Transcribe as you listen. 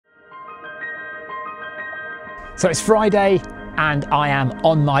So it's Friday and I am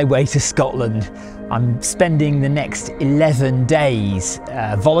on my way to Scotland. I'm spending the next 11 days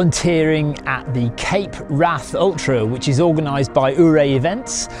volunteering at the Cape Wrath Ultra, which is organised by Ourea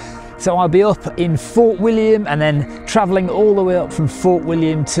Events. So I'll be up in Fort William and then travelling all the way up from Fort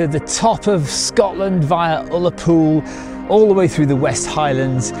William to the top of Scotland via Ullapool, all the way through the West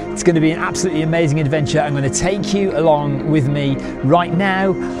Highlands. It's going to be an absolutely amazing adventure. I'm going to take you along with me. Right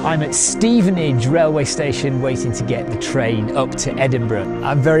now, I'm at Stevenage railway station waiting to get the train up to Edinburgh.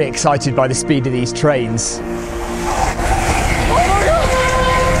 I'm very excited by the speed of these trains.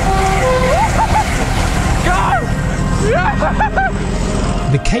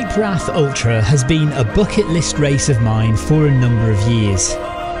 The Cape Wrath Ultra has been a bucket list race of mine for a number of years.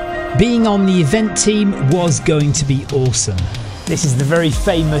 Being on the event team was going to be awesome. This is the very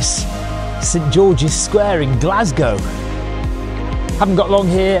famous St George's Square in Glasgow. Haven't got long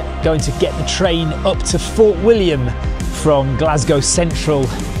here, going to get the train up to Fort William from Glasgow Central,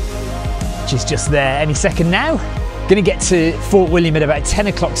 which is just there any second now. Going to get to Fort William at about 10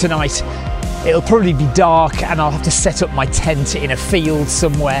 o'clock tonight. It'll probably be dark and I'll have to set up my tent in a field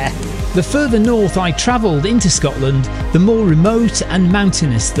somewhere. The further north I travelled into Scotland, the more remote and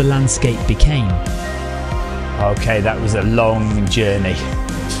mountainous the landscape became. Okay, that was a long journey.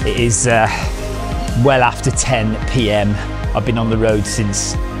 It is well after 10 PM. I've been on the road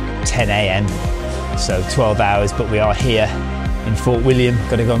since 10 AM, so 12 hours, but we are here in Fort William.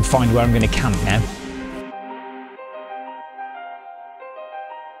 Got to go and find where I'm going to camp now.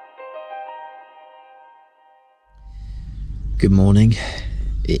 Good morning.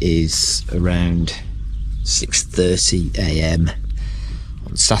 It is around 6:30 AM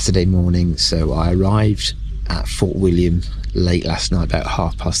on Saturday morning, so I arrived at Fort William late last night, about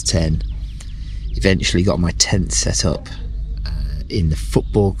 10:30. Eventually got my tent set up in the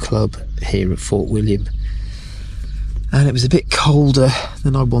football club here at Fort William, and it was a bit colder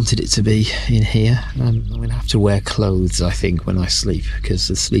than I wanted it to be in here. I'm going to have to wear clothes, I think, when I sleep, because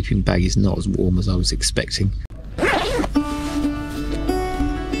the sleeping bag is not as warm as I was expecting.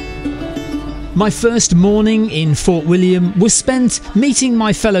 My first morning in Fort William was spent meeting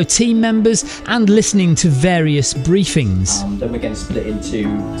my fellow team members and listening to various briefings. Then we're getting split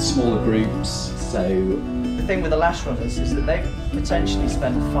into smaller groups. So the thing with the lash runners is that they've potentially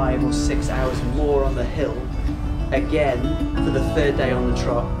spent 5 or 6 hours more on the hill again for the third day on the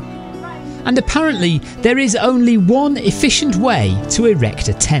trot. And apparently there is only one efficient way to erect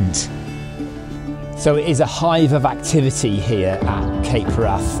a tent. So it is a hive of activity here at Cape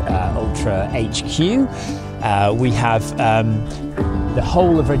Wrath Ultra HQ. We have the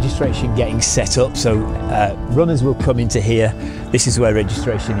whole of registration getting set up, so runners will come into here. This is where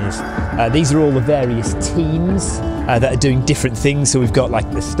registration is. These are all the various teams that are doing different things. So we've got like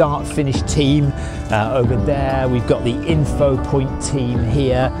the start finish team over there. We've got the info point team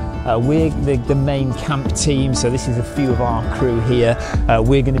here. We're the main camp team, so this is a few of our crew here.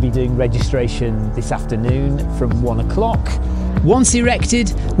 We're going to be doing registration this afternoon from 1 o'clock. Once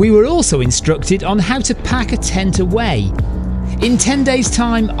erected, we were also instructed on how to pack a tent away. In 10 days'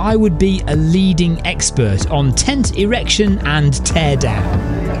 time, I would be a leading expert on tent erection and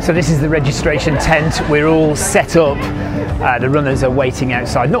teardown. So this is the registration tent. We're all set up. The runners are waiting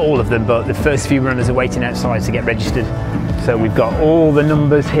outside. Not all of them, but the first few runners are waiting outside to get registered. So we've got all the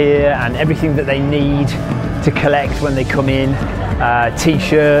numbers here and everything that they need to collect when they come in.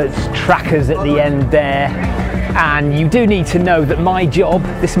 T-shirts, trackers at the end there. And you do need to know that my job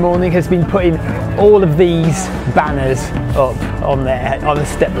this morning has been putting all of these banners up on the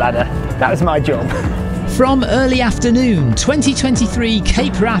step ladder. That was my job. From early afternoon, 2023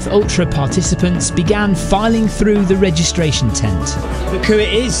 Cape Wrath Ultra participants began filing through the registration tent. Look who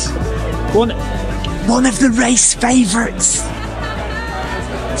it is. One of the race favourites.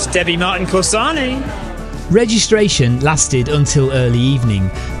 It's Debbie Martin Corsani. Registration lasted until early evening,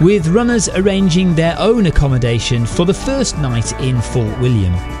 with runners arranging their own accommodation for the first night in Fort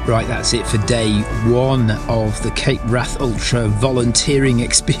William. Right, that's it for day one of the Cape Wrath Ultra volunteering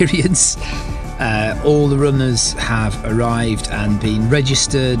experience. All the runners have arrived and been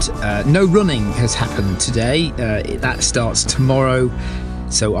registered. No running has happened today. That starts tomorrow.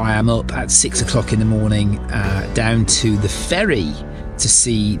 So I am up at 6 o'clock in the morning down to the ferry to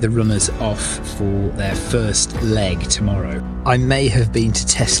see the runners off for their first leg tomorrow. I may have been to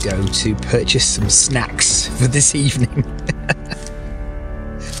Tesco to purchase some snacks for this evening.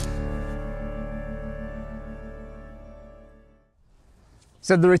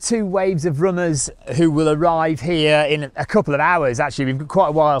 So there are two waves of runners who will arrive here in a couple of hours. Actually, we've got quite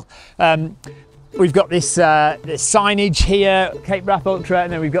a while. We've got this signage here, Cape Wrath Ultra,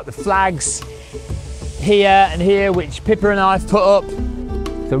 and then we've got the flags. here and here, which Pippa and I have put up.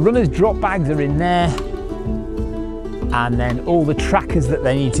 The runners' drop bags are in there, and then all the trackers that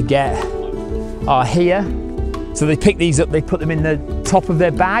they need to get are here. So they pick these up, they put them in the top of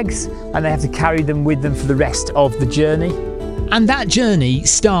their bags, and they have to carry them with them for the rest of the journey. And that journey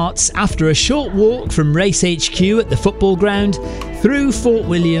starts after a short walk from Race HQ at the football ground, through Fort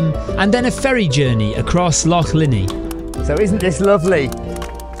William, and then a ferry journey across Loch Linnhe. So isn't this lovely?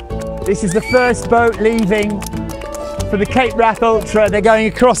 This is the first boat leaving for the Cape Wrath Ultra. They're going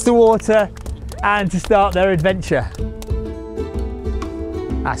across the water and to start their adventure.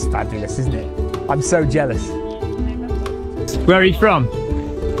 That's fabulous, isn't it? I'm so jealous. Where are you from?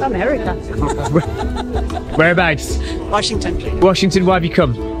 America. Whereabouts? Washington. Washington, why have you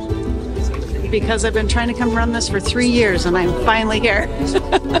come? Because I've been trying to come run this for 3 years and I'm finally here.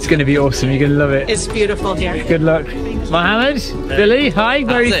 It's going to be awesome, you're going to love it. It's beautiful here. Good luck. Mohammed, Billy, hi,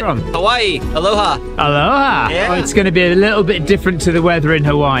 where are you from? Hawaii. Aloha. Aloha. Yeah. Oh, it's going to be a little bit different to the weather in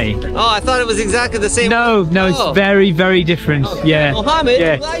Hawaii. Oh, I thought it was exactly the same. No, it's very, very different. Yeah. Mohammed,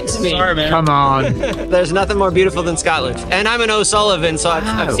 Yeah. you lied to me. Sorry, man. Come on. There's nothing more beautiful than Scotland. And I'm an O'Sullivan, so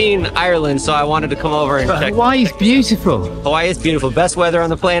I've seen Ireland, so I wanted to come over and check. Hawaii's beautiful. Hawaii is beautiful. Best weather on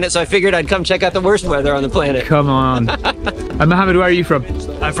the planet, so I figured I'd come check out the worst weather on the planet. Come on. And Mohammed, where are you from?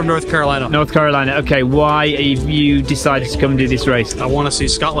 I'm from North Carolina. North Carolina. Okay, why have you decided to come do this race? I want to see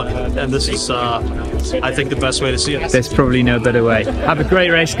Scotland, and this is, I think, the best way to see it. There's probably no better way. Have a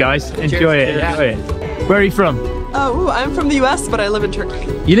great race, guys. Enjoy it. Enjoy it. Where are you from? Oh, I'm from the US, but I live in Turkey.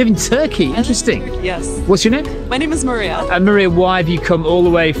 You live in Turkey. Interesting. Yes. What's your name? My name is Maria. And Maria, why have you come all the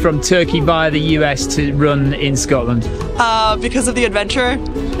way from Turkey via the US to run in Scotland? Because of the adventure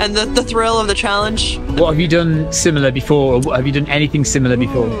and the thrill of the challenge. What have you done similar before, or have you done anything similar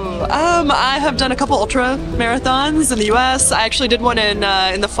before? I have done a couple ultra marathons in the US. I actually did one in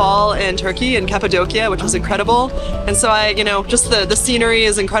the fall in Turkey, in Cappadocia, which was incredible. And so just the scenery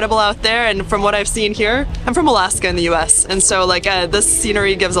is incredible out there. And from what I've seen here, I'm from Alaska in the US. And so this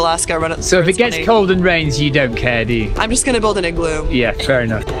scenery gives Alaska a run at. So if it gets cold and rains, you don't care, do you? I'm just going to build an igloo. Yeah, fair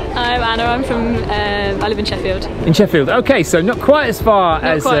enough. I'm Anna, I'm from, I live in Sheffield. In Sheffield, okay, so not quite as far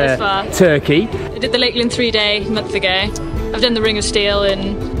as Turkey. I did the Lakeland 3-day a month ago. I've done the Ring of Steel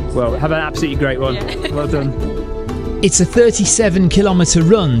and... Well, have an absolutely great one. Yeah. Well done. It's a 37-kilometre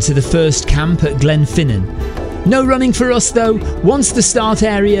run to the first camp at Glenfinnan. No running for us though. Once the start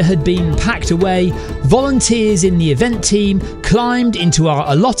area had been packed away, volunteers in the event team climbed into our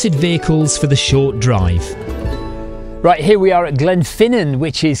allotted vehicles for the short drive. Right, here we are at Glenfinnan,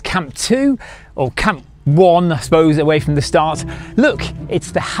 which is Camp 2, or Camp 1, I suppose, away from the start. Look,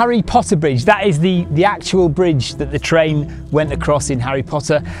 it's the Harry Potter bridge. That is the actual bridge that the train went across in Harry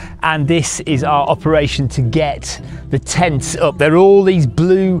Potter. And this is our operation to get the tents up. There are all these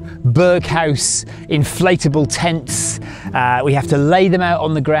blue Berghaus inflatable tents. We have to lay them out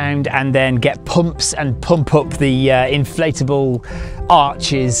on the ground and then get pumps and pump up the inflatable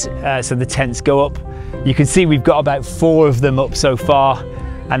arches so the tents go up. You can see we've got about 4 of them up so far,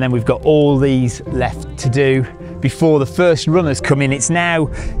 and then we've got all these left to do before the first runners come in. It's now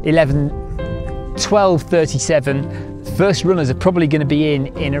 12:37. The first runners are probably going to be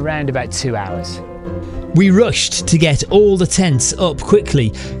in around about 2 hours. We rushed to get all the tents up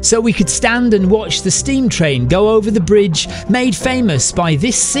quickly so we could stand and watch the steam train go over the bridge made famous by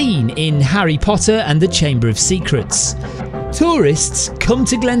this scene in Harry Potter and the Chamber of Secrets. Tourists come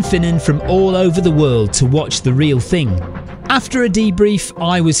to Glenfinnan from all over the world to watch the real thing. After a debrief,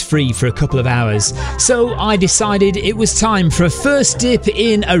 I was free for a couple of hours, so I decided it was time for a first dip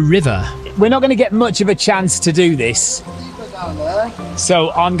in a river. We're not going to get much of a chance to do this,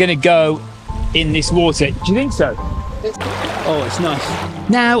 so I'm going to go in this water. Do you think so? Oh, it's nice.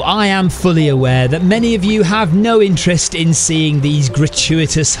 Now, I am fully aware that many of you have no interest in seeing these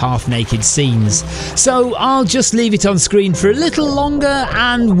gratuitous half-naked scenes, so I'll just leave it on screen for a little longer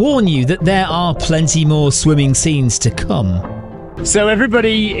and warn you that there are plenty more swimming scenes to come. So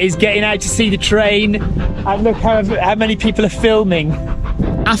everybody is getting out to see the train, and look how many people are filming.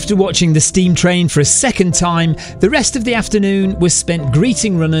 After watching the steam train for a second time, the rest of the afternoon was spent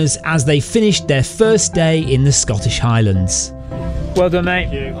greeting runners as they finished their first day in the Scottish Highlands. Well done, mate.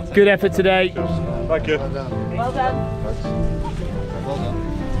 Good effort today. Thank you. Well done.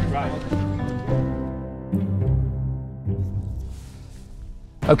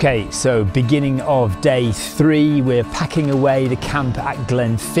 Okay, so beginning of day 3, we're packing away the camp at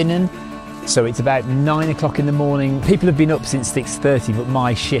Glenfinnan. So it's about 9 o'clock in the morning. People have been up since 6:30, but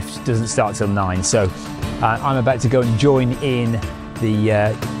my shift doesn't start till 9. So I'm about to go and join in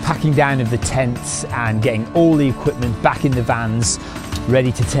the packing down of the tents and getting all the equipment back in the vans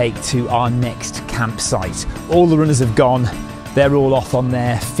ready to take to our next campsite. All the runners have gone. They're all off on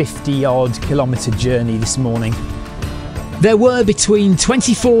their 50-odd kilometre journey this morning. There were between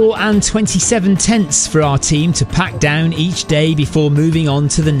 24 and 27 tents for our team to pack down each day before moving on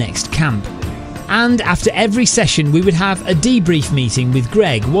to the next camp. And after every session we would have a debrief meeting with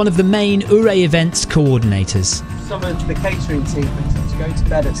Greg, one of the main Ourea Events coordinators. Some of the catering team to go to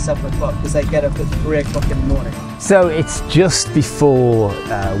bed at 7 o'clock because they get up at 3 o'clock in the morning. So it's just before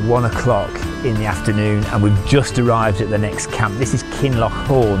 1 o'clock in the afternoon and we've just arrived at the next camp. This is Kinloch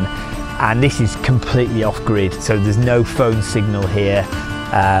Horn and this is completely off grid, so there's no phone signal here.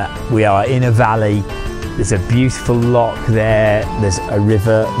 We are in a valley. There's a beautiful loch there, there's a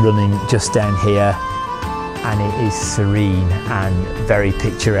river running just down here and it is serene and very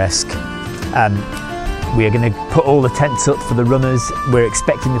picturesque. We are going to put all the tents up for the runners. We're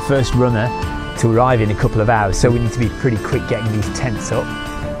expecting the first runner to arrive in a couple of hours, so we need to be pretty quick getting these tents up.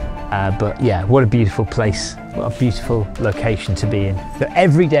 But yeah, what a beautiful place, what a beautiful location to be in. So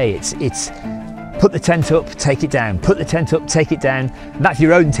every day it's put the tent up, take it down, put the tent up, take it down. And that's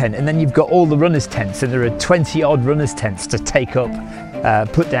your own tent, and then you've got all the runners' tents, and there are 20 odd runners' tents to take up,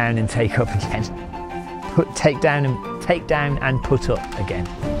 put down and take up again. Take down and put up again.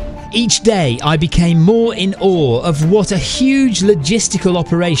 Each day I became more in awe of what a huge logistical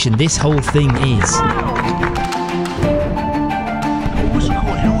operation this whole thing is.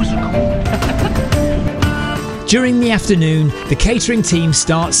 During the afternoon, the catering team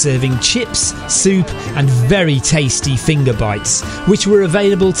starts serving chips, soup and very tasty finger bites, which were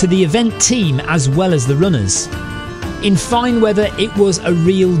available to the event team as well as the runners. In fine weather, it was a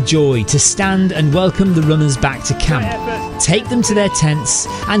real joy to stand and welcome the runners back to camp, take them to their tents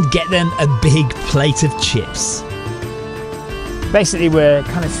and get them a big plate of chips. Basically we're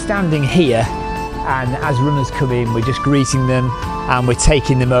kind of standing here and as runners come in we're just greeting them and we're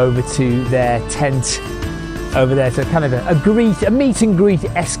taking them over to their tent over there. So kind of a meet and greet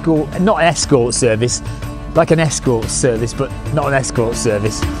escort, not an escort service, like an escort service but not an escort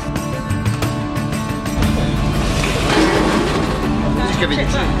service.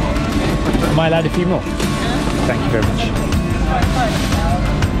 Am I allowed a few more? Thank you very much.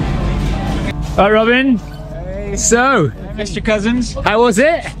 All right, Robin. Hey. So, Mr. Cousins. How was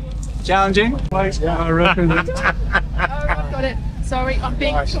it? Challenging. Yeah, I reckon. Got it. Sorry, I'm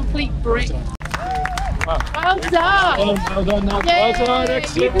being a complete brick. Well done. Well done. Well done.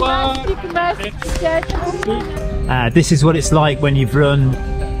 Excellent. This is what it's like when you've run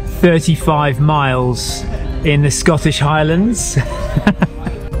 35 miles in the Scottish Highlands.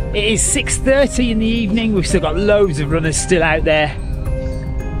 It is 6:30 in the evening. We've still got loads of runners still out there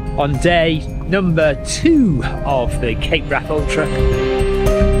on day number 2 of the Cape Wrath Ultra.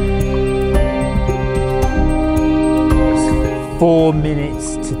 It's 4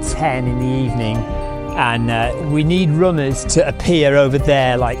 minutes to 10 in the evening and we need runners to appear over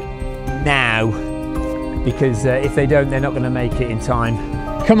there like now, because if they don't, they're not going to make it in time.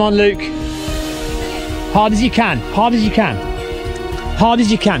 Come on, Luke. Hard as you can, hard as you can. Hard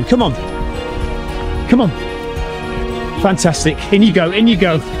as you can, come on. Come on. Fantastic, in you go, in you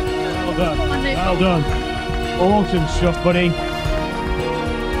go. Well done, well done. Awesome stuff, buddy.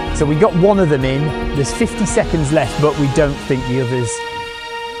 So we got one of them in, there's 50 seconds left, but we don't think the others.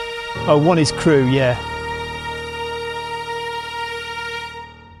 Oh, one is crew, yeah.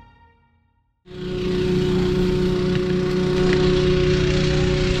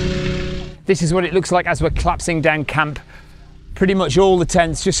 This is what it looks like as we're collapsing down camp. Pretty much all the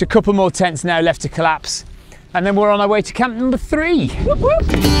tents, just a couple more tents now left to collapse. And then we're on our way to camp number 3. Whoop, whoop.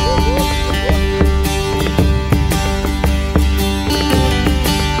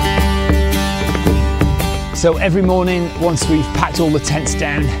 So every morning, once we've packed all the tents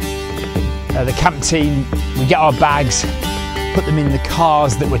down, the camp team, we get our bags, put them in the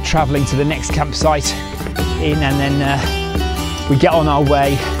cars that we're travelling to the next campsite in, and then we get on our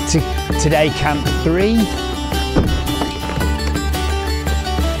way to today camp 3.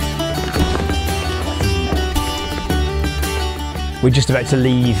 We're just about to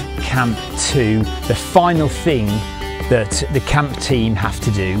leave camp 2. The final thing that the camp team have to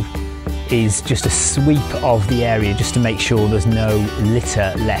do is just a sweep of the area just to make sure there's no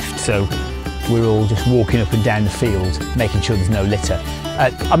litter left. So we're all just walking up and down the field, making sure there's no litter.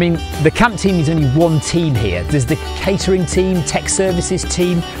 I mean, the camp team is only one team here. There's the catering team, tech services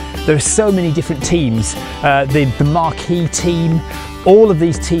team. There are so many different teams. The marquee team. All of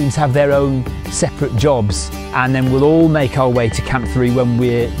these teams have their own separate jobs, and then we'll all make our way to camp 3 when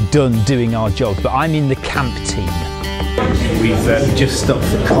we're done doing our jobs. But I'm in the camp team. We've just stopped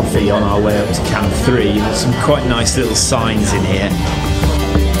for coffee on our way up to camp 3. There's some quite nice little signs in here.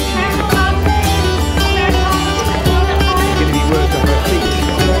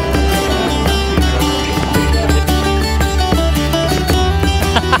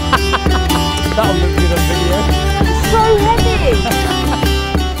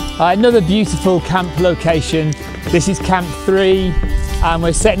 Another beautiful camp location. This is Camp 3 and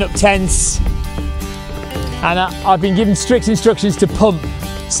we're setting up tents, and I've been given strict instructions to pump,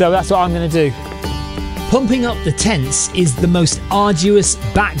 so that's what I'm going to do. Pumping up the tents is the most arduous,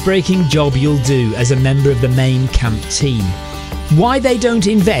 back-breaking job you'll do as a member of the main camp team. Why they don't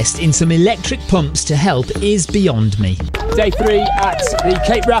invest in some electric pumps to help is beyond me. Day 3 at the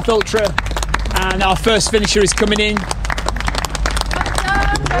Cape Wrath Ultra, and our first finisher is coming in.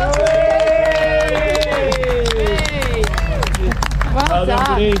 Well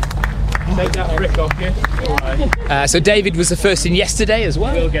done. Take that brick off you. So David was the first in yesterday as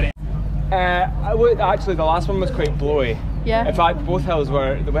well. We'll get it. Actually, the last one was quite blowy. Yeah. In fact, both hills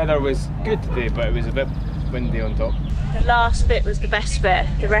were, the weather was good today, but it was a bit windy on top. The last bit was the best bit.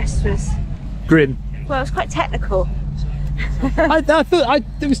 The rest was, Grim. well, it was quite technical. I thought I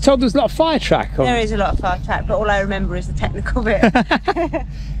was told there was a lot of fire track on. There is a lot of fire track, but all I remember is the technical bit. No,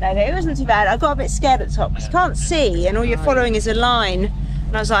 it wasn't too bad. I got a bit scared at the top because you can't see, and all you're following is a line.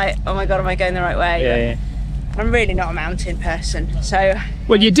 And I was like, oh my god, am I going the right way? Yeah. I'm really not a mountain person, so.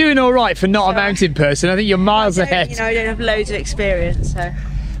 Well, you're doing all right for not a mountain person. I think you're miles ahead. You know, I don't have loads of experience, so.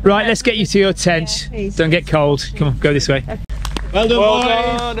 Right, let's get you to your tent. Yeah, please. Don't get cold. Come on, go this way. Well done, Well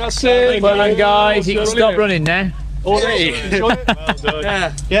done, that's it. Well done, guys. You can stop running now. Well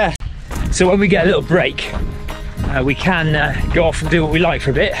done. Yeah. So when we get a little break, we can go off and do what we like for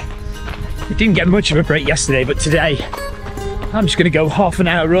a bit. We didn't get much of a break yesterday, but today I'm just going to go half an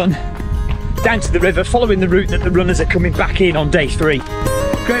hour run down to the river, following the route that the runners are coming back in on day 3.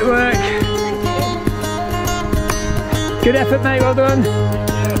 Great work. Good effort, mate. Well done.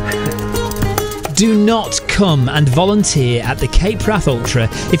 Do not come and volunteer at the Cape Wrath Ultra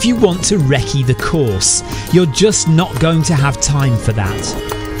if you want to recce the course. You're just not going to have time for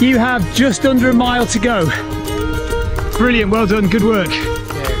that. You have just under a mile to go. Brilliant, well done, good work.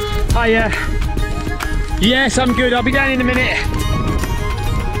 Hiya. Yes, I'm good, I'll be down in a minute.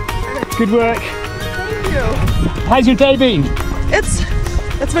 Good work. Thank you. How's your day been? It's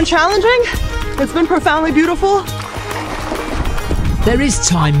been challenging. It's been profoundly beautiful. There is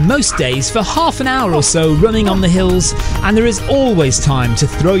time most days for half an hour or so running on the hills, and there is always time to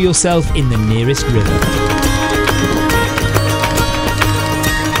throw yourself in the nearest river.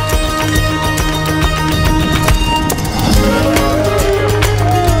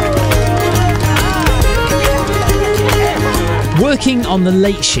 Working on the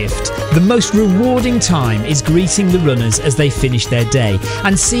late shift, the most rewarding time is greeting the runners as they finish their day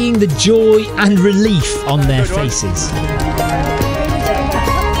and seeing the joy and relief on their faces.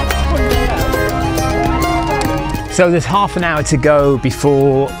 So there's half an hour to go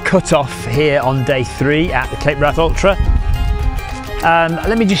before cut-off here on day 3 at the Cape Wrath Ultra.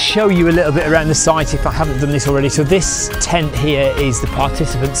 Let me just show you a little bit around the site if I haven't done this already. So this tent here is the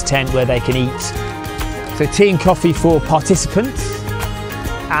participants' tent where they can eat. So tea and coffee for participants,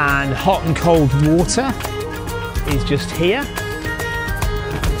 and hot and cold water is just here.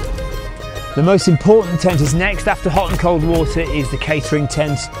 The most important tent is next. After hot and cold water is the catering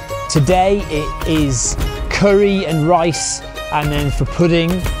tent. Today it is curry and rice, and then for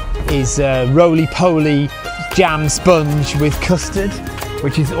pudding is roly-poly jam sponge with custard,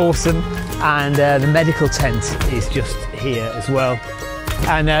 which is awesome, and the medical tent is just here as well.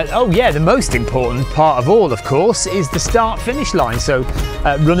 And oh yeah, the most important part of all, of course, is the start-finish line. So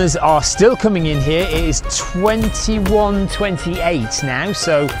runners are still coming in here. It is 21:28 now,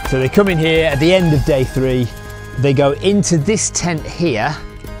 so they come in here at the end of day 3. They go into this tent here,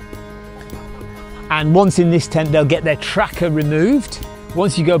 and once in this tent they'll get their tracker removed.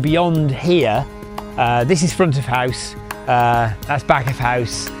 Once you go beyond here, this is front of house, that's back of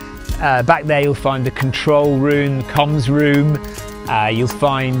house. Back there you'll find the control room, comms room, you'll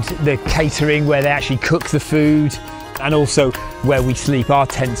find the catering where they actually cook the food, and also where we sleep. Our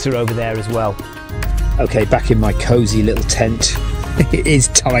tents are over there as well. Okay, back in my cosy little tent. It is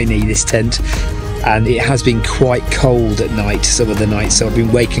tiny, this tent, and it has been quite cold at night, some of the nights, so I've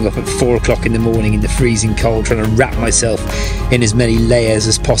been waking up at 4 o'clock in the morning in the freezing cold, trying to wrap myself in as many layers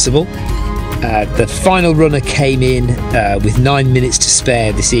as possible. The final runner came in with 9 minutes to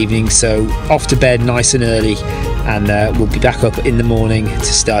spare this evening, so off to bed nice and early, and we'll be back up in the morning to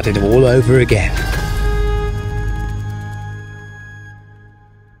start it all over again.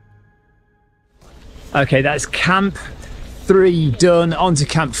 Okay, that's camp 3 done, on to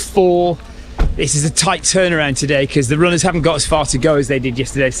camp 4. This is a tight turnaround today because the runners haven't got as far to go as they did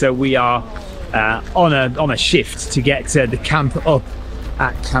yesterday, so we are on a shift to get the camp up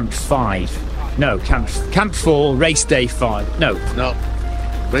at camp 5. No, camp 4, race day 5. No,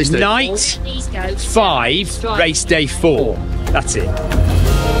 Race day night 5, race day 4. That's it.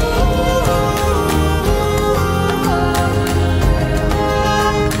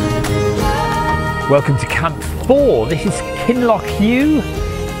 Welcome to Camp 4. This is Kinloch Heugh,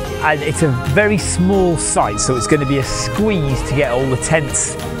 and it's a very small site, so it's going to be a squeeze to get all the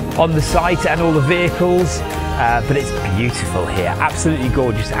tents on the site and all the vehicles, but it's beautiful here, absolutely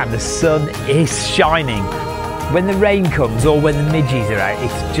gorgeous, and the sun is shining. When the rain comes or when the midges are out,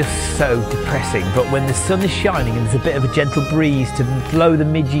 it's just so depressing, but when the sun is shining and there's a bit of a gentle breeze to blow the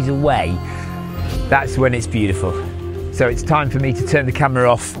midges away, that's when it's beautiful. So it's time for me to turn the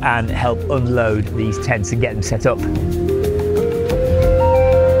camera off and help unload these tents and get them set up.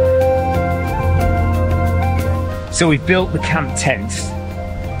 So we've built the camp tent,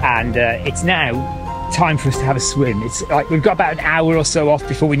 and it's now time for us to have a swim. It's like we've got about an hour or so off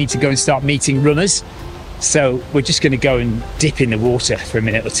before we need to go and start meeting runners. So we're just going to go and dip in the water for a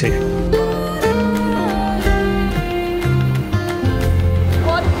minute or two.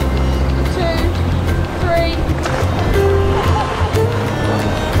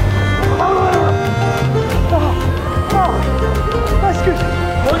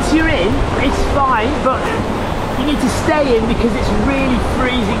 But you need to stay in because it's really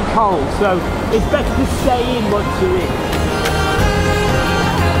freezing cold, so it's better to stay in once you're in.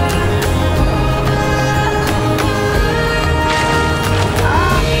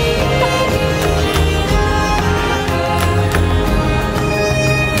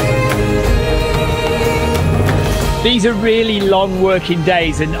 These are really long working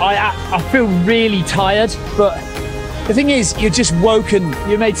days, and I feel really tired, but the thing is, you're just woken,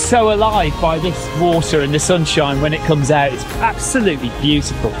 you're made so alive by this water and the sunshine when it comes out. It's absolutely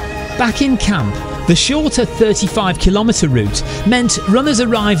beautiful. Back in camp, the shorter 35-kilometre route meant runners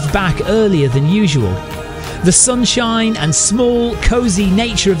arrived back earlier than usual. The sunshine and small, cosy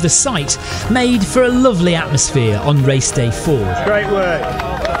nature of the site made for a lovely atmosphere on race day 4. Great work.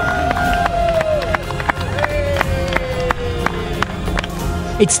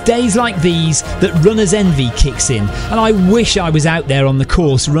 It's days like these that runner's envy kicks in, and I wish I was out there on the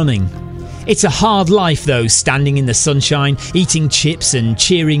course running. It's a hard life though, standing in the sunshine, eating chips and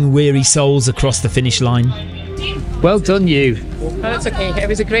cheering weary souls across the finish line. Well done you. Oh, that's okay, it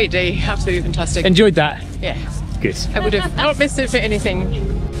was a great day, absolutely fantastic. Enjoyed that? Yeah. Good. I would have not missed it for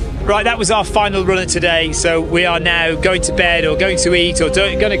anything. Right, that was our final runner today, so we are now going to bed or going to eat or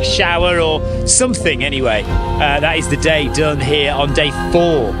going to shower or something anyway. That is the day done here on day 4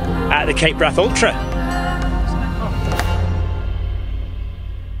 at the Cape Wrath Ultra.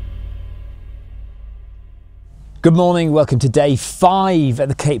 Good morning, welcome to day 5 at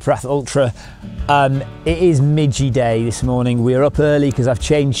the Cape Wrath Ultra. It is midgy day this morning. We're up early because I've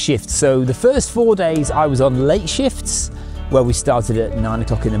changed shifts. So the first 4 days I was on late shifts, where we started at 9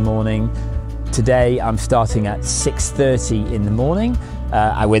 o'clock in the morning. Today I'm starting at 6:30 in the morning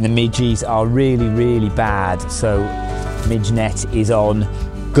when the midges are really, really bad. So midge net is on,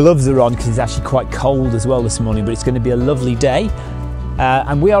 gloves are on because it's actually quite cold as well this morning, but it's going to be a lovely day.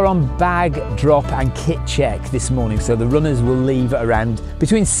 And we are on bag drop and kit check this morning. So the runners will leave around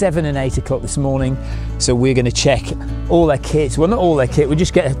between 7 and 8 o'clock this morning. So we're going to check all their kits. Well, not all their kit, we'll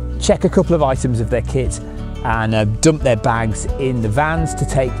just check a couple of items of their kit and dump their bags in the vans to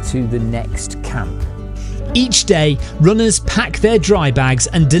take to the next camp. Each day, runners pack their dry bags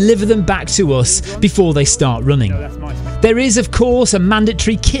and deliver them back to us before they start running. There is, of course, a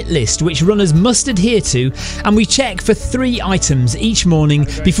mandatory kit list which runners must adhere to, and we check for 3 items each morning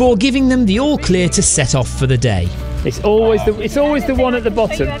before giving them the all clear to set off for the day. It's always the one at the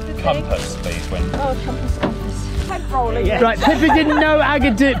bottom. Compass, please. Oh, compass. Yeah. Right, Pippa didn't know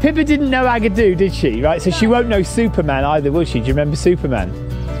Agadoo, did she? Right, so she won't know Superman either, will she? Do you remember Superman?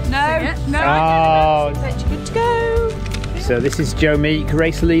 No. Oh. Good to go. So this is Joe Meek,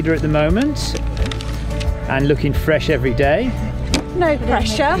 race leader at the moment, and looking fresh every day. No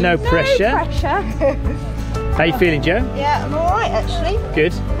pressure. No pressure. How you feeling, Joe? Yeah, I'm all right actually.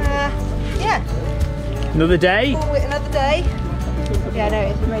 Good. Yeah. Another day. Another day. Yeah, no,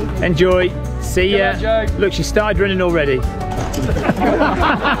 it's amazing. Enjoy. See ya. Look, she started running already.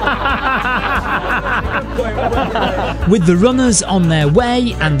 With the runners on their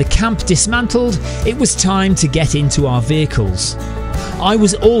way and the camp dismantled, it was time to get into our vehicles. I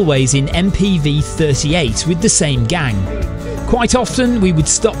was always in MPV 38 with the same gang. Quite often we would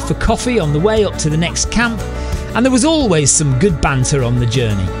stop for coffee on the way up to the next camp, and there was always some good banter on the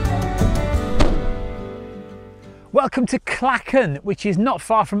journey. Welcome to Clachan, which is not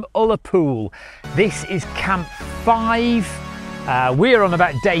far from Ullapool. This is Camp 5. We're on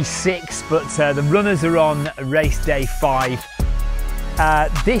about day 6, but the runners are on race day 5.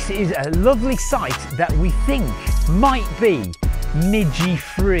 This is a lovely site that we think might be midgie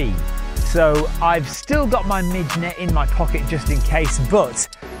free. So I've still got my midge net in my pocket just in case, but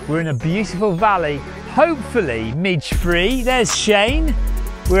We're in a beautiful valley, hopefully midge-free. There's Shane.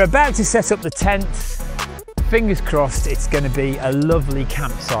 We're about to set up the tents. Fingers crossed it's going to be a lovely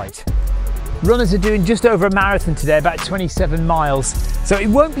campsite. Runners are doing just over a marathon today, about 27 miles. So it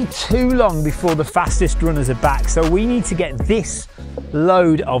won't be too long before the fastest runners are back. So we need to get this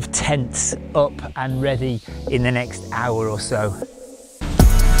load of tents up and ready in the next hour or so.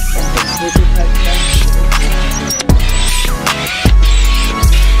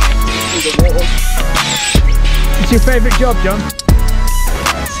 It's your favourite job, John?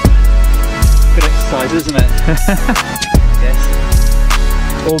 Good exercise, isn't it?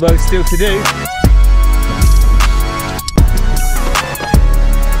 Yes. All those still to do.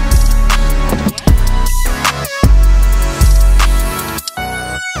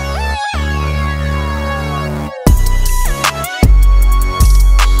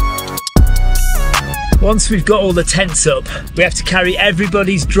 Once we've got all the tents up, we have to carry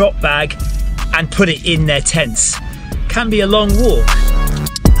everybody's drop bag and put it in their tents. Can be a long walk.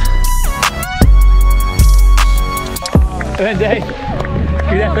 Well done, Dave.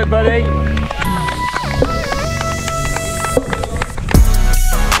 Good effort, buddy.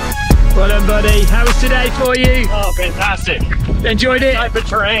 Well done, buddy. How was today for you? Oh, fantastic. Enjoyed it? Type of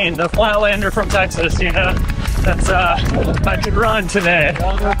terrain, the Flatlander from Texas, you know. That's, I could run today.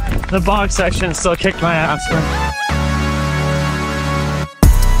 The bog section still kicked my ass.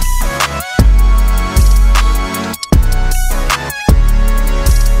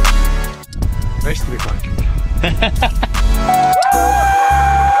 Rest of the bike.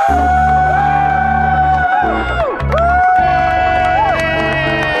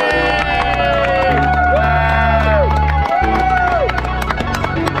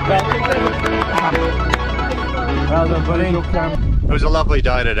 Well done, buddy. It was a lovely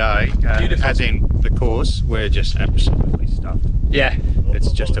day today, as in the course. We're just absolutely stuffed. Yeah.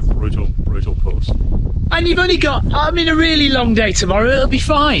 It's just a brutal, brutal course. And you've only got, I mean, a really long day tomorrow. It'll be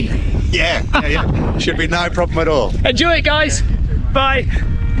fine. Yeah. Should be no problem at all. Enjoy it, guys. Bye.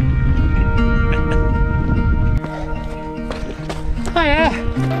 Hiya.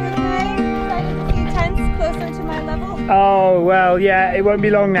 Closer to my level. Oh, well, yeah, it won't be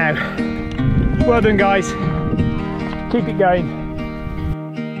long now. Well done, guys. Keep it going.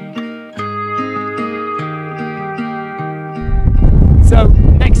 So,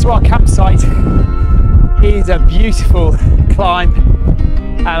 next to our campsite is a beautiful climb,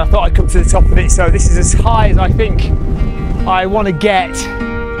 and I thought I'd come to the top of it. So this is as high as I think I want to get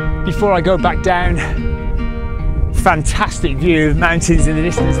before I go back down. Fantastic view of mountains in the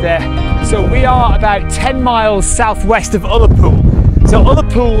distance there. So we are about 10 miles southwest of Ullapool. So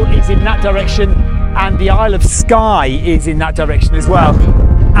Ullapool is in that direction, and the Isle of Skye is in that direction as well.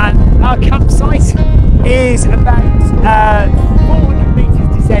 And our campsite is about 400 metres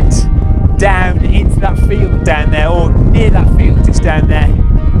descent down into that field down there, or near that field just down there.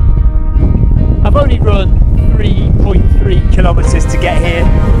 I've only run 3.3 kilometres to get here,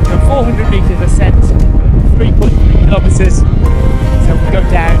 so 400 metres ascent, 3.3 kilometres, so we'll go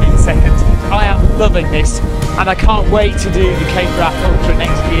down in a second. I am loving this, and I can't wait to do the Cape Wrath Ultra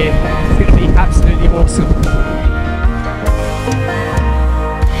next year. It's going to be absolutely awesome. –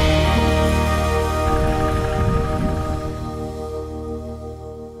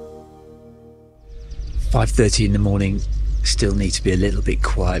 5:30 in the morning, still need to be a little bit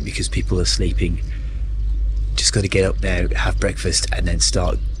quiet because people are sleeping. Just got to get up there, have breakfast, and then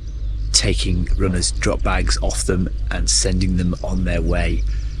start taking runners' drop bags off them and sending them on their way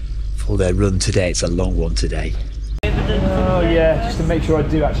for their run today. It's a long one today. Oh yeah, just to make sure I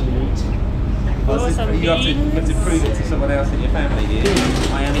do actually eat. You have to prove it to someone else in your family, do you?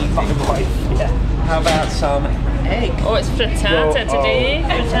 I am eating. Yeah. How about some egg? Oh, it's frittata today.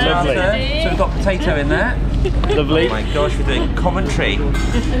 So we've got potato in there. Lovely. Oh my gosh, we're doing commentary.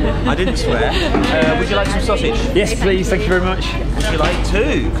 I didn't swear. Would you like some sausage? Yes, please. Thank you very much. Would you like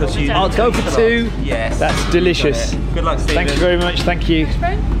two? Because you. I'll go for two. Yes. That's delicious. Good luck, Stephen. Thank you very much. Thank you.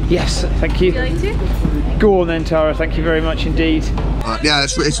 Yes, thank you. Would you like to? Go on then, Tara. Thank you very much indeed. Yeah,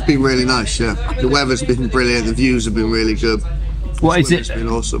 it's been really nice. Yeah, the weather's been brilliant. The views have been really good. What is it? It's been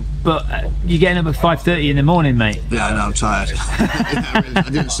awesome. But you're getting up at 5:30 in the morning, mate. Yeah, I know, I'm tired. I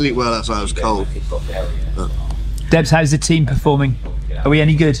didn't sleep well. That's why I was cold. But. Debs, how's the team performing? Are we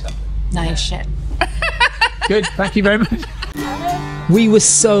any good? Nice shit. Good. Thank you very much. We were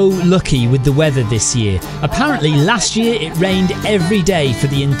so lucky with the weather this year. Apparently last year it rained every day for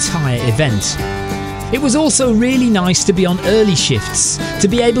the entire event. It was also really nice to be on early shifts, to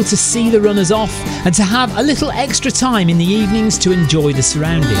be able to see the runners off and to have a little extra time in the evenings to enjoy the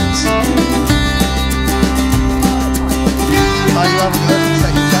surroundings. I love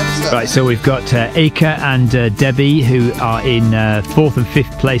it. Right, so we've got Eka and Debbie, who are in 4th and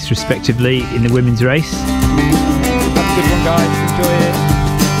 5th place respectively in the women's race. Have a good one, guys. Enjoy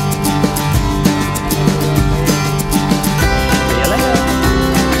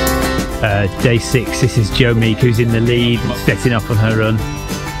it. Day 6, this is Jo Meek, who's in the lead and setting up on her run.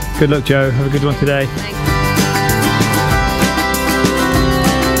 Good luck, Jo. Have a good one today.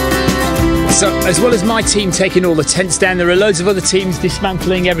 So, as well as my team taking all the tents down, there are loads of other teams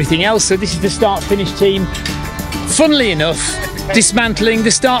dismantling everything else. So this is the start-finish team, funnily enough, dismantling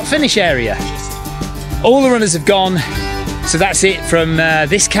the start-finish area. All the runners have gone, so that's it from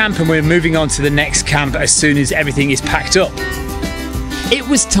this camp, and we're moving on to the next camp as soon as everything is packed up. It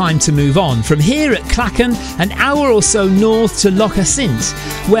was time to move on from here at Clachan, an hour or so north to Loch Assynt,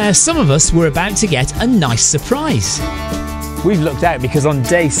 where some of us were about to get a nice surprise. We've looked out because on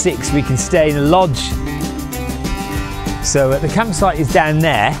day 6 we can stay in a lodge. So the campsite is down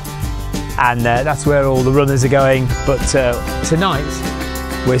there, and that's where all the runners are going, but tonight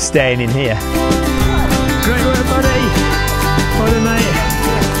we're staying in here. Great work, buddy! Well done, mate.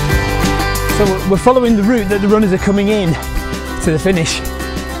 So we're following the route that the runners are coming in to the finish.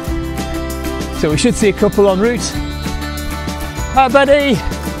 So we should see a couple en route. Hi, buddy!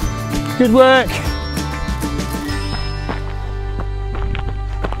 Good work!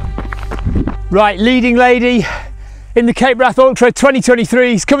 Right, leading lady in the Cape Wrath Ultra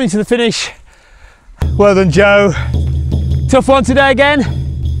 2023 is coming to the finish. Well done, Jo. Tough one today again.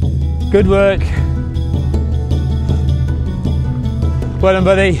 Good work. Well done,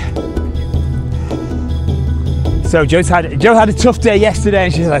 buddy. So Jo had a tough day yesterday,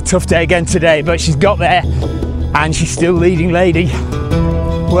 and she's had a tough day again today, but she's got there and she's still leading lady.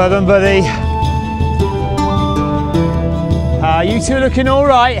 Well done, buddy. You two looking all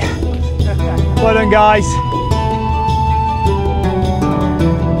right? Well done, guys.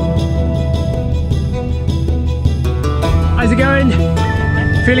 How's it going?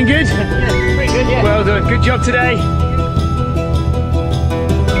 Feeling good? Yeah, pretty good, yeah. Well done, good job today.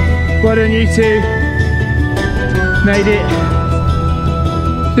 Well done, you two. Made it.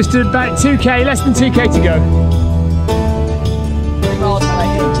 Just about 2k, less than 2k to go.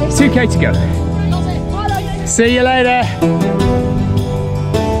 2k to go. See you later.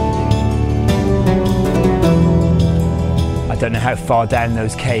 I don't know how far down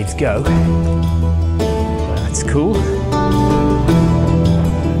those caves go. That's cool.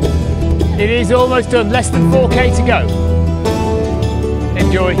 It is almost done, less than 4k to go.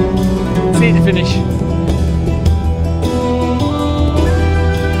 Enjoy. See you at the finish.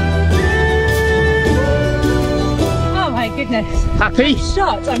 Goodness. Happy?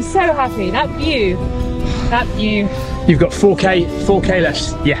 Shot. I'm so happy. That view. That view. You've got 4k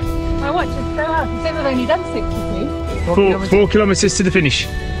left. Yeah. I watched it so happy. I've only done 62. 4 kilometres to the finish.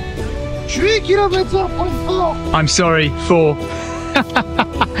 3 kilometers. I'm sorry, 4.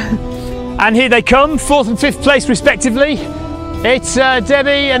 And here they come, 4th and 5th place respectively. It's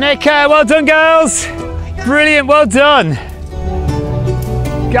Debbie and Eka. Well done, girls. Brilliant, well done.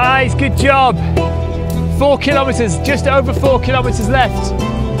 Guys, good job. 4 kilometres, just over 4 kilometres left.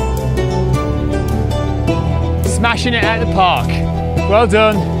 Smashing it out of the park. Well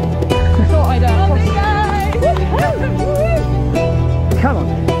done. Come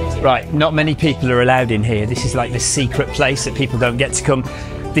on. Right, not many people are allowed in here. This is like the secret place that people don't get to come.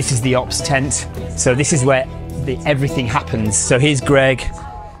 This is the ops tent. So this is where everything happens. So here's Greg,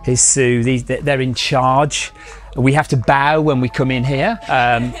 here's Sue, they're in charge. We have to bow when we come in here,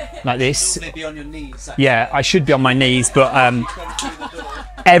 like this. You be on your knees. Yeah, I should be on my knees, but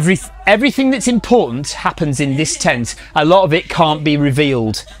everything that's important happens in this tent. A lot of it can't be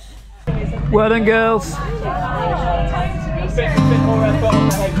revealed. Well done, girls.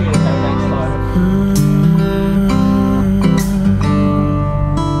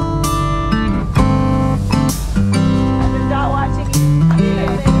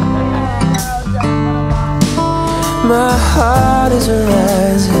 My heart is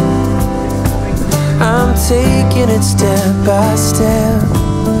rising, I'm taking it step by step.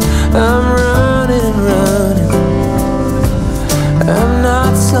 I'm running and running, I'm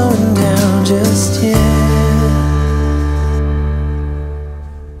not slowing down just yet.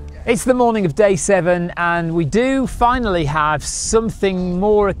 It's the morning of day 7, and we do finally have something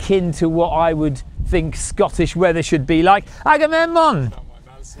more akin to what I would think Scottish weather should be like. Agamemnon!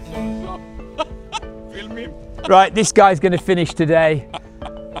 Right, this guy's going to finish today.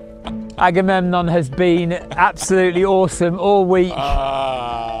 Agamemnon has been absolutely awesome all week.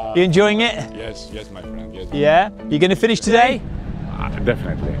 You enjoying it? Yes, my friend. Yes. Yeah? You going to finish today?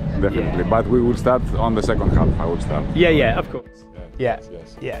 Definitely. Yeah. But we will start on the second half. I will start. Yeah, of course. Yeah.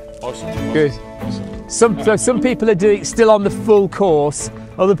 Awesome. Good. So some people are still on the full course.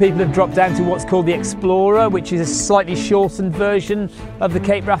 Other people have dropped down to what's called the Explorer, which is a slightly shortened version of the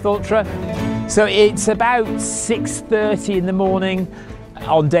Cape Wrath Ultra. So it's about 6:30 in the morning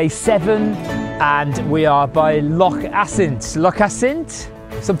on day 7, and we are by Loch Assynt,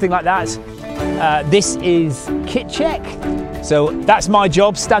 something like that. This is kit check. So that's my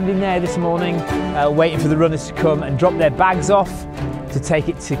job, standing there this morning, waiting for the runners to come and drop their bags off to take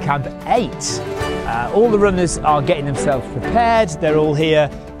it to Camp 8. All the runners are getting themselves prepared. They're all here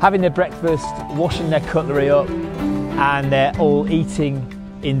having their breakfast, washing their cutlery up, and they're all eating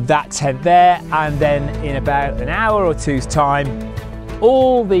in that tent there. And then in about an hour or two's time,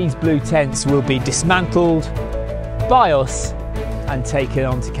 all these blue tents will be dismantled by us and taken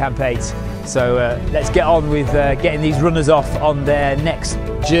on to Camp 8. So let's get on with getting these runners off on their next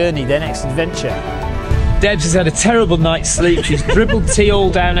journey, their next adventure. Debs has had a terrible night's sleep. She's dribbled tea all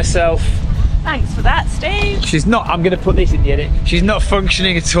down herself. Thanks for that, Steve. She's not, I'm going to put this in the edit, she's not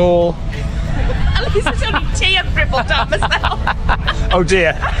functioning at all. At least it's only tea I've dribbled down myself. Oh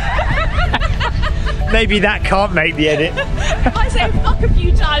dear. Maybe that can't make the edit. If I say fuck a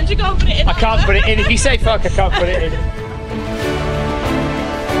few times, you can't put it in. I can't put it in. If you say fuck, I can't put it in.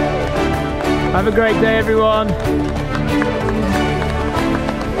 Have a great day, everyone.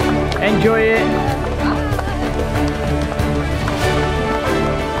 Enjoy it.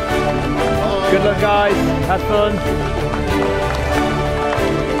 Good luck, guys. Have fun.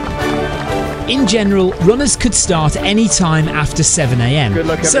 In general, runners could start any time after 7 AM. Good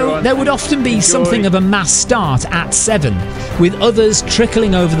luck, everyone. So there would often be something of a mass start at 7, with others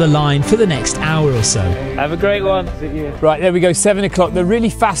trickling over the line for the next hour or so. Have a great one. Right, there we go, 7 o'clock. The really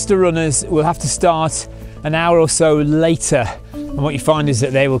faster runners will have to start an hour or so later. And what you find is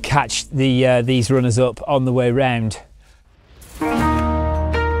that they will catch these runners up on the way round.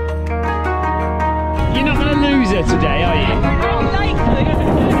 You're not going to lose her today, are you?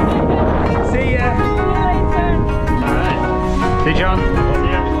 See ya. Alright. See you, John.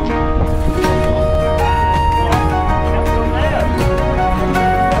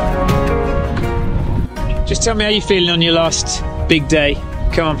 Just tell me how you're feeling on your last big day.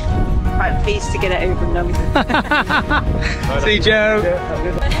 Come on. Quite pleased to get it over and done with. See you, Joe.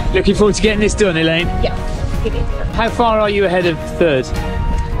 Looking forward to getting this done, Elaine? Yeah. How far are you ahead of third?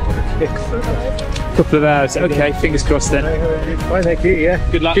 Couple of hours. Okay, fingers crossed then. Well, thank you,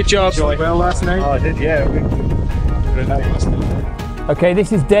 yeah. Good luck. Good job. Well last night? Oh, I did, yeah. Okay,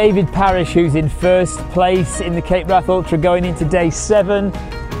 this is David Parrish, who's in first place in the Cape Wrath Ultra going into day 7.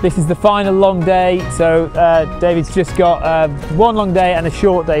 This is the final long day, so David's just got one long day and a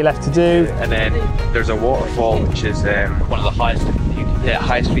short day left to do. And then there's a waterfall, which is one of the highest,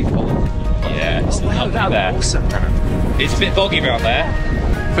 highest peak falls. Yeah, it's lovely there. Awesome. It's a bit boggy around there.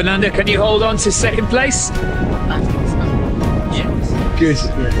 Fernando, can you hold on to second place? Yes. Good.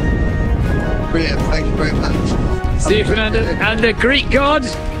 Brilliant, thank you very much. See you, Fernando. And the Greek god,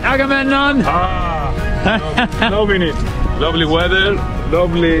 Agamemnon. Loving it. Lovely weather,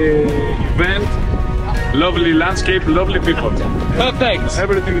 lovely event, lovely landscape, lovely people. Perfect.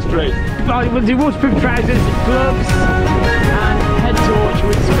 Everything is great. We'll do waterproof trousers, gloves, and head torch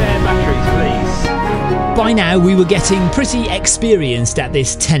with spare batteries, please. By now we were getting pretty experienced at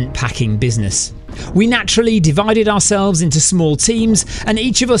this tent packing business. We naturally divided ourselves into small teams, and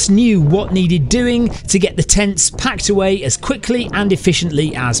each of us knew what needed doing to get the tents packed away as quickly and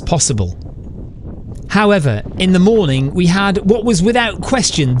efficiently as possible. However, in the morning we had what was without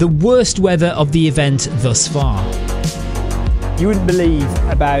question the worst weather of the event thus far. You wouldn't believe,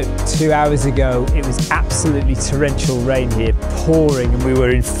 about 2 hours ago it was absolutely torrential rain here, pouring, and we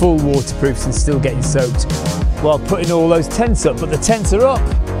were in full waterproofs and still getting soaked while putting all those tents up. But the tents are up,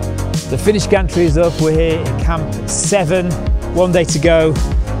 the finished gantry is up, we're here in Camp 7, 1 day to go.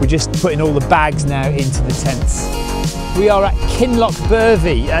 We're just putting all the bags now into the tents. We are at Kinloch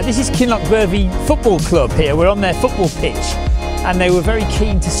Burvey. This is Kinloch Burvey Football Club here. We're on their football pitch, and they were very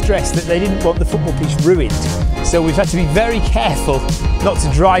keen to stress that they didn't want the football pitch ruined. So we've had to be very careful not to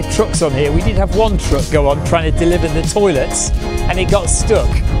drive trucks on here. We did have one truck go on trying to deliver the toilets, and it got stuck.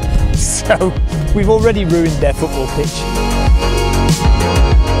 So we've already ruined their football pitch.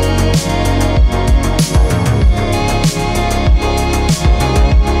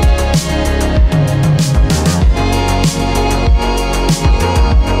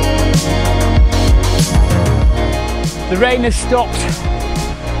 The rain has stopped.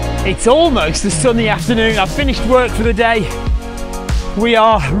 It's almost a sunny afternoon. I've finished work for the day. We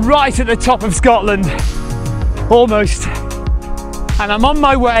are right at the top of Scotland, almost. and I'm on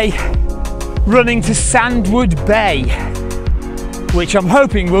my way running to Sandwood Bay, which I'm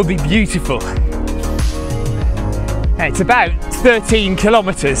hoping will be beautiful. And it's about 13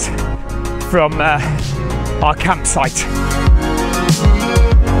 kilometres from our campsite.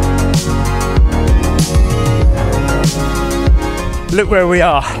 Look where we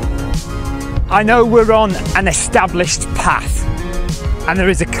are. I know we're on an established path and there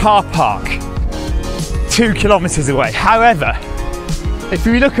is a car park 2 kilometres away. However, if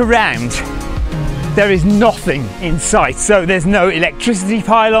we look around, there is nothing in sight. So there's no electricity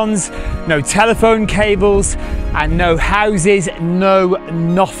pylons, no telephone cables, and no houses, no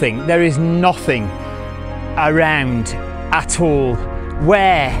nothing. There is nothing around at all.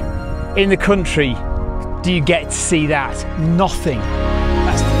 Where in the country do you get to see that? Nothing.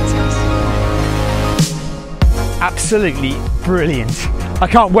 That's fantastic. Absolutely brilliant. I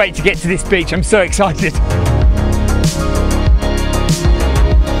can't wait to get to this beach. I'm so excited.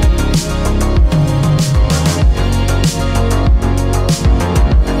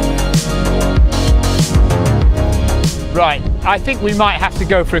 Right, I think we might have to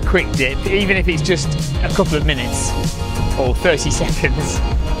go for a quick dip, even if it's just a couple of minutes or 30 seconds.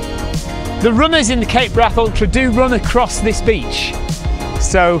 The runners in the Cape Wrath Ultra do run across this beach,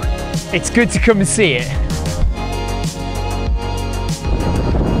 so it's good to come and see it.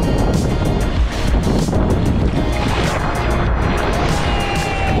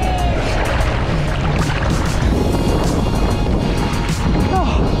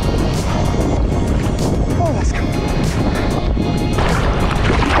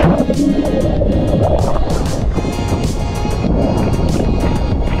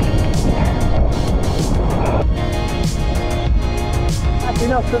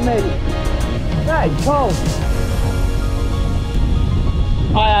 Enough for me. Hey, cold.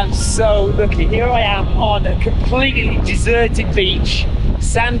 I am so lucky. Here I am on a completely deserted beach,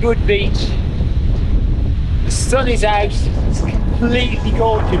 Sandwood Beach. The sun is out. It's completely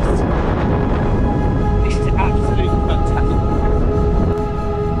gorgeous. This is absolutely fantastic.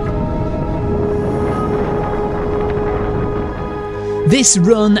 This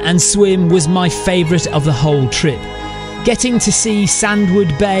run and swim was my favourite of the whole trip. Getting to see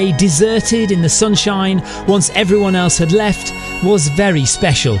Sandwood Bay deserted in the sunshine once everyone else had left was very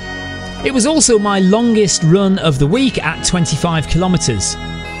special. It was also my longest run of the week at 25 kilometres.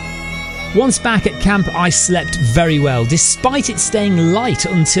 Once back at camp, I slept very well, despite it staying light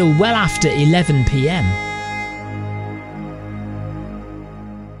until well after 11 PM.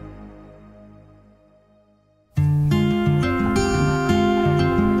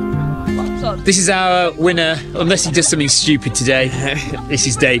 This is our winner, unless he does something stupid today. This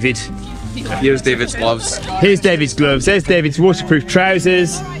is David. Here's David's gloves. Here's David's gloves. There's David's waterproof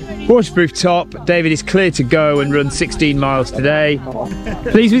trousers, waterproof top. David is clear to go and run 16 miles today.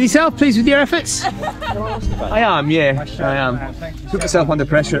 Pleased with yourself? Pleased with your efforts? I am, yeah, I am. Put myself under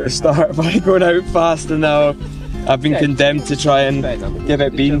pressure at the start by going out fast, and now I've been condemned to try and give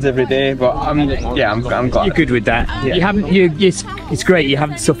out beans every day, but I'm glad. You're good with that. Yeah. You haven't. It's great. You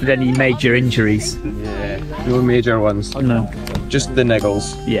haven't suffered any major injuries. Yeah, no major ones. No, just the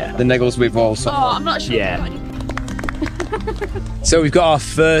niggles. Yeah, the niggles we've all suffered. Oh, I'm not sure. Yeah. So we've got our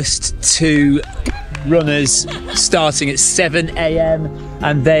first two runners starting at 7 AM,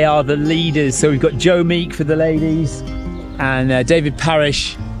 and they are the leaders. So we've got Joe Meek for the ladies, and David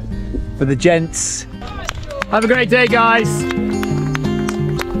Parish for the gents. Have a great day, guys.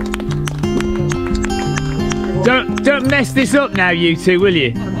 Don't mess this up now, you two, will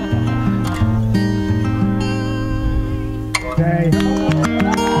you? Okay.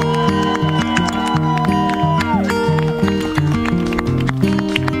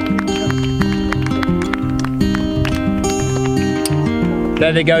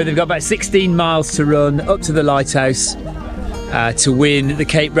 There they go. They've got about 16 miles to run up to the lighthouse to win the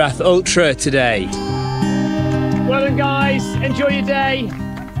Cape Wrath Ultra today. Well done, guys. Enjoy your day.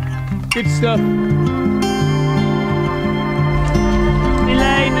 Good stuff.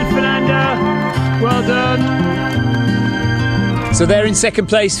 Elaine and Fernando, well done. So they're in second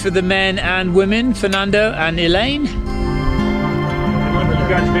place for the men and women, Fernando and Elaine. You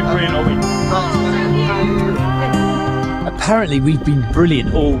guys have been brilliant all week. Apparently we've been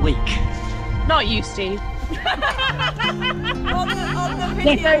brilliant all week. Not you, Steve.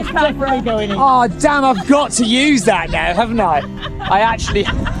 Definitely going in. Oh damn, I've got to use that now, haven't I? I actually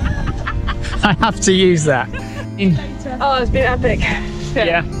I have to use that. Oh, it's been epic.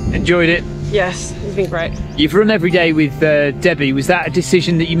 Yeah, enjoyed it. Yes, it's been great. You've run every day with Debbie. Was that a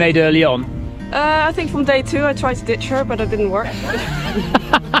decision that you made early on? I think from day 2 I tried to ditch her, but it didn't work.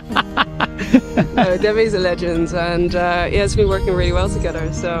 No, Debbie's a legend, and yeah, it's been working really well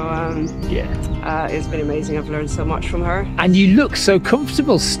together. So it's been amazing. I've learned so much from her. And you look so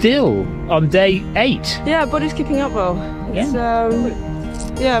comfortable still on day 8. Yeah, body's keeping up well. It's,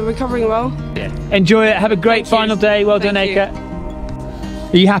 yeah, recovering well. Yeah. Enjoy it. Have a great final day. Well done, Eka.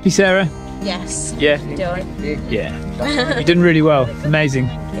 Are you happy, Sarah? Yes. Yeah. Yeah. You've done really well. Amazing.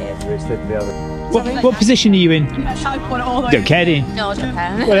 What position are you in? Don't care, do you? No, I don't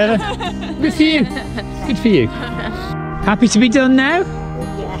care. Whatever. Good for you. Good for you. Happy to be done now?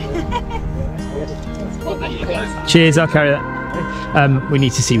 Cheers, I'll carry that. We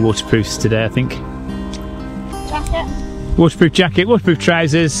need to see waterproofs today, I think. Jacket. Waterproof jacket, waterproof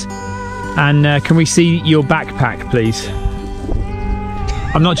trousers, and can we see your backpack, please?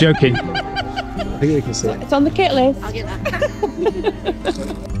 I'm not joking. I think we can see it. It's on the kit list. I'll get that.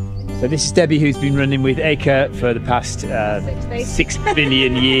 So this is Debbie, who's been running with Eka for the past 6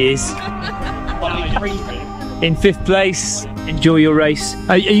 billion years. In 5th place. Enjoy your race.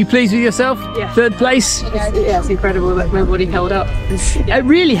 Are you pleased with yourself? Yeah. 3rd place? Yeah, it's incredible that my body held up. It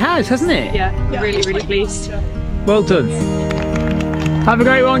really has, hasn't it? Yeah, really, really pleased. Well done. Have a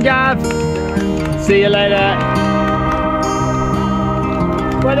great one, Gav. See you later.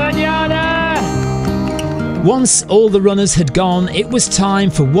 Well done, Yana. Once all the runners had gone, it was time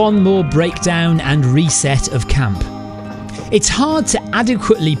for one more breakdown and reset of camp. It's hard to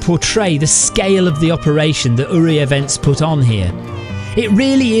adequately portray the scale of the operation that Ourea Events put on here. It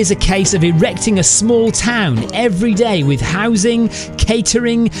really is a case of erecting a small town every day with housing,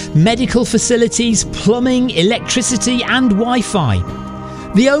 catering, medical facilities, plumbing, electricity and Wi-Fi.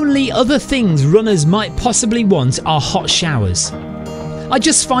 The only other things runners might possibly want are hot showers. I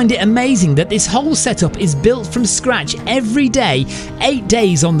just find it amazing that this whole setup is built from scratch every day, 8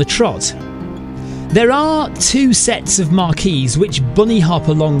 days on the trot. There are 2 sets of marquees which bunny hop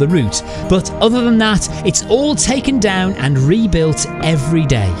along the route, but other than that, it's all taken down and rebuilt every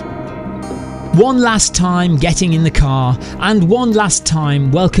day. One last time getting in the car, and one last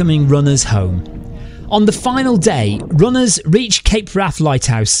time welcoming runners home. On the final day, runners reach Cape Wrath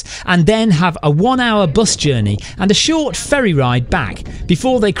Lighthouse and then have a 1-hour bus journey and a short ferry ride back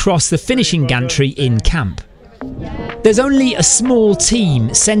before they cross the finishing gantry in camp. There's only a small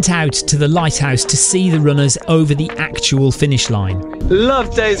team sent out to the lighthouse to see the runners over the actual finish line.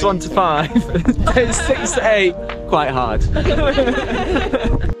 Love days 1 to 5. Days 6 to 8, quite hard.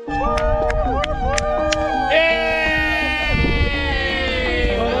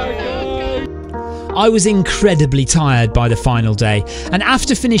 I was incredibly tired by the final day, and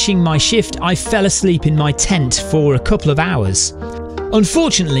after finishing my shift I fell asleep in my tent for a couple of hours.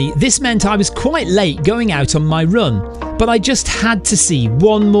 Unfortunately, this meant I was quite late going out on my run, but I just had to see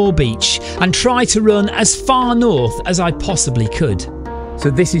one more beach and try to run as far north as I possibly could. So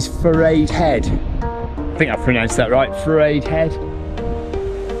this is Ourea Head. I think I pronounced that right, Ourea Head.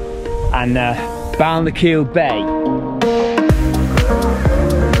 And Balnakeil Bay.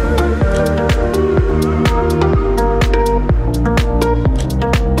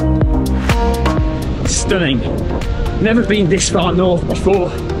 Stunning. Never been this far north before.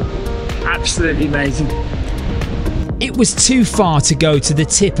 Absolutely amazing. It was too far to go to the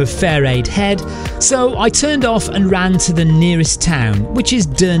tip of Ourea Head, so I turned off and ran to the nearest town, which is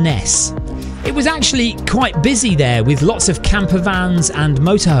Durness. It was actually quite busy there with lots of camper vans and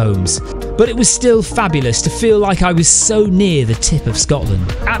motorhomes, but it was still fabulous to feel like I was so near the tip of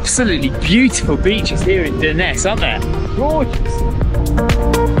Scotland. Absolutely beautiful beaches here in Durness, aren't there? Gorgeous.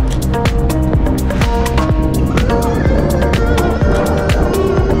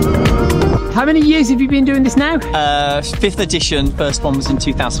 How many years have you been doing this now? 5th edition, first one was in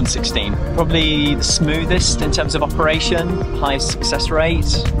 2016. Probably the smoothest in terms of operation, highest success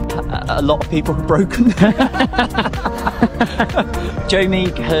rate. A lot of people have broken. Joe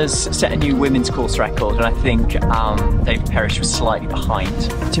Meek has set a new women's course record, and I think David Perish was slightly behind.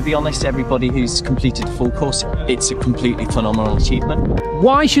 To be honest, everybody who's completed the full course, it's a completely phenomenal achievement.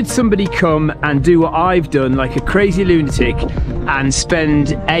 Why should somebody come and do what I've done like a crazy lunatic and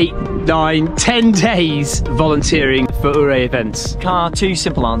spend 8, 9, 10 days volunteering for Ourea Events? 2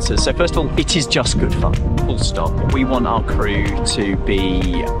 simple answers. So first of all, it is just good fun, full stop. We want our crew to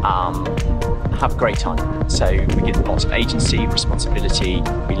be have a great time. So we give them lots of agency, responsibility,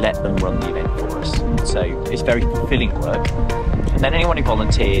 we let them run the event for us. So it's very fulfilling work. And then anyone who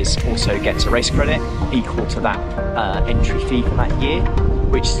volunteers also gets a race credit equal to that entry fee for that year,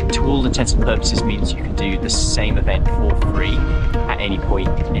 which to all intents and purposes means you can do the same event for free at any point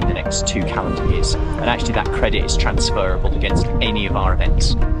in the next 2 calendar years. And actually that credit is transferable against any of our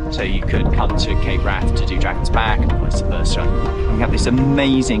events. So you could come to Cape Wrath to do Dragon's Back and vice versa. And we have this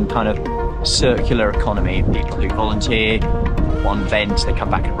amazing kind of circular economy. People who volunteer one event, they come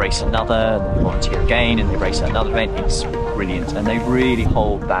back and race another, and they volunteer again and they race another event. It's brilliant, and they really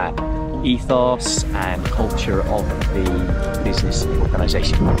hold that ethos and culture of the business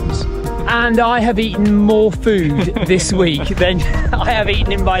organisation. And I have eaten more food this week than I have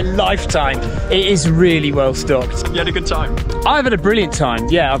eaten in my lifetime. It is really well stocked. You had a good time? I've had a brilliant time,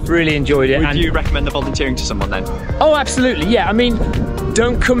 yeah, I've really enjoyed it. Would you recommend the volunteering to someone then? Oh, absolutely, yeah. I mean,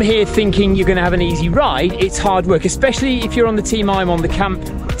 don't come here thinking you're going to have an easy ride. It's hard work, especially if you're on the team I'm on, the camp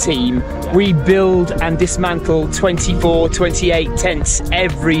team. We build and dismantle 24, 28 tents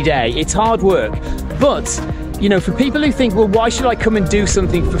every day. It's hard work, but you know, for people who think, well, why should I come and do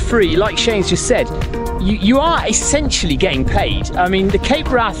something for free? Like Shane's just said, you are essentially getting paid. I mean, the Cape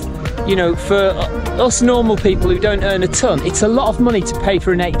Wrath, you know, for us normal people who don't earn a ton, it's a lot of money to pay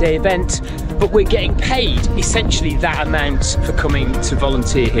for an 8-day event, but we're getting paid essentially that amount for coming to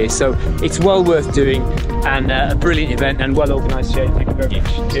volunteer here. So it's well worth doing, and a brilliant event and well organised, Shane. Thank you very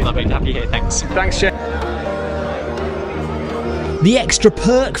much. Lovely to have you here, thanks. Thanks, Shane. The extra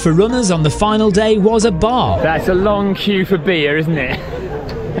perk for runners on the final day was a bar. That's a long queue for beer, isn't it?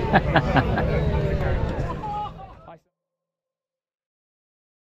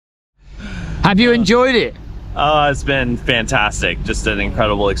 Have you enjoyed it? Oh, it's been fantastic. Just an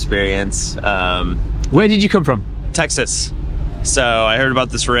incredible experience. Where did you come from? Texas. So I heard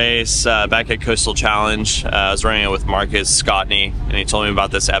about this race back at Coastal Challenge. I was running it with Marcus Scotney, and he told me about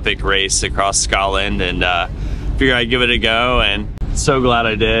this epic race across Scotland, and figured I'd give it a go, and so glad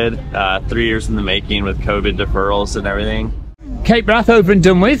I did. 3 years in the making with COVID deferrals and everything. Cape Wrath over and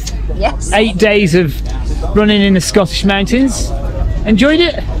done with. Yes. 8 days of running in the Scottish mountains. Enjoyed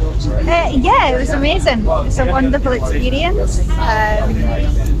it? Yeah, it was amazing. It's a wonderful experience.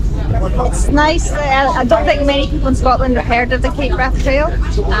 It's nice. I don't think many people in Scotland have heard of the Cape Wrath Trail,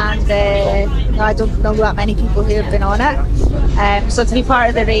 and I don't know that many people who have been on it. So to be part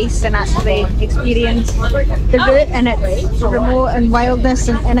of the race and actually experience the route and its remote and wildness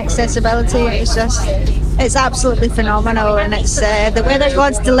and inaccessibility, it's absolutely phenomenal, and it's the weather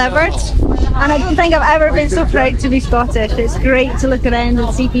gods delivered. And I don't think I've ever been so proud to be Scottish. It's great to look around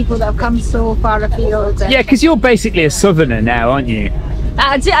and see people that have come so far afield. Yeah, because you're basically a southerner now, aren't you?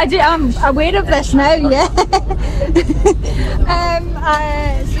 I'm aware of this now, yeah.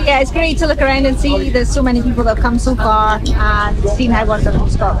 So yeah, it's great to look around and see there's so many people that have come so far and seen how wonderful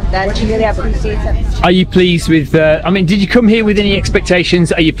Scotland is. Really appreciate it. Are you pleased with, I mean, did you come here with any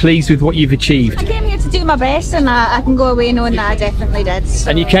expectations? Are you pleased with what you've achieved? I came here to do my best, and I can go away knowing that I definitely did. So.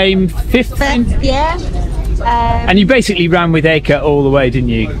 And you came fifth? Yeah. And you basically ran with Acre all the way, didn't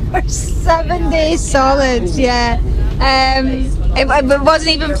you? For 7 days solid, yeah. It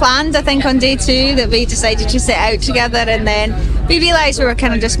wasn't even planned, I think, on day 2 that we decided to set out together, and then we realised we were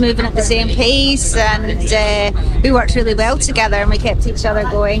kind of just moving at the same pace, and we worked really well together, and we kept each other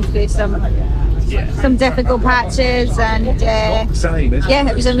going through some difficult patches, and yeah,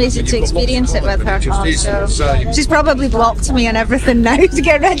 it was amazing to experience it with her. So she's probably blocked me and everything now to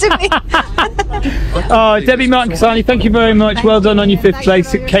get rid of me. Oh, Debbie Martin-Casani, thank you very much. Well done on your 5th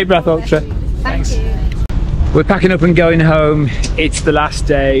place at Cape Wrath Ultra. Thanks. We're packing up and going home. It's the last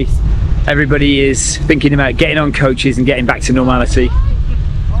day. Everybody is thinking about getting on coaches and getting back to normality.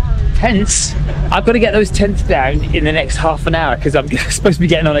 Tents, I've got to get those tents down in the next half an hour because I'm supposed to be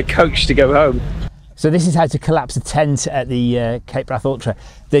getting on a coach to go home. So this is how to collapse a tent at the Cape Wrath Ultra.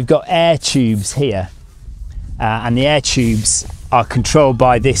 They've got air tubes here, and the air tubes are controlled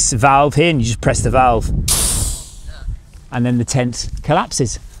by this valve here, and you just press the valve and then the tent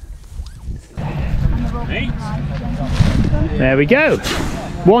collapses. There we go.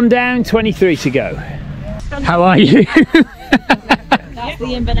 1 down, 23 to go. How are you?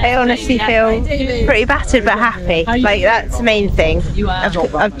 I honestly feel pretty battered but happy. Like, that's the main thing.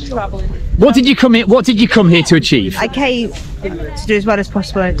 What did you come here to achieve? I came to do as well as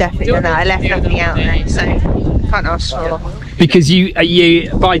possible, and definitely done that. I left nothing out there, so can't ask for more. Because you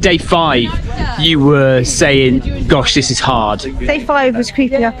by day 5 you were saying, gosh, this is hard. Day 5 was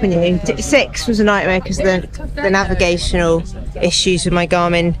creeping up on you. 6 was a nightmare because the navigational issues with my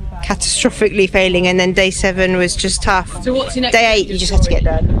Garmin catastrophically failing, and then day 7 was just tough. So what's your next? Day 8 you just had to get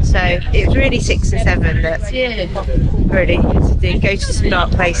done. So it was really 6 and 7 that really had to go to some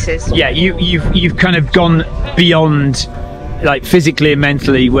dark places. Yeah, you've kind of gone beyond, like, physically and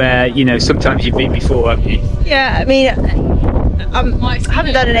mentally, where, you know, sometimes you've been before, haven't you? Yeah, I mean, I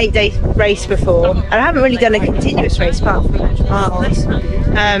haven't done an 8-day race before, and I haven't really done a continuous race apart from miles.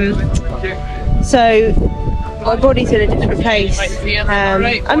 So my body's in a different place. I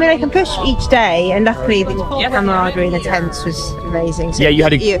mean, I can push each day, and luckily the camaraderie in the tents was amazing. So yeah, you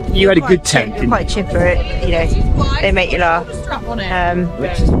had a good tent. You're quite chipper, you know. They make you laugh,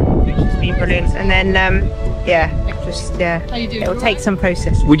 which has been brilliant. And then it will take some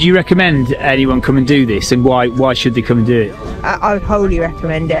process. Would you recommend anyone come and do this, and why should they come and do it? I would wholly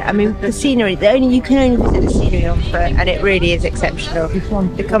recommend it. I mean, the scenery, you can only visit the scenery on foot, and it really is exceptional.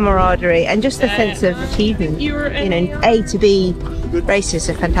 The camaraderie and just the sense of achievement. You know, A to B races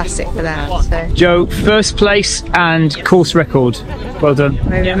are fantastic for that. So. Joe, first place and course record. Well done.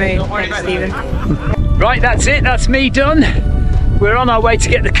 Thanks, Stephen. Right, that's it. That's me done. We're on our way to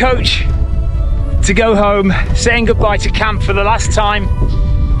get the coach to go home, saying goodbye to camp for the last time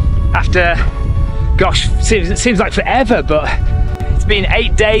after, gosh, seems like forever, but it's been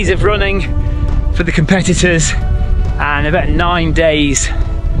 8 days of running for the competitors and about 9 days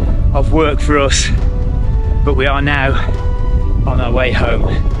of work for us, but we are now on our way home.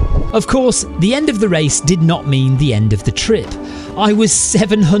 Of course, the end of the race did not mean the end of the trip. I was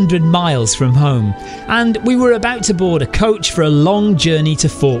 700 miles from home, and we were about to board a coach for a long journey to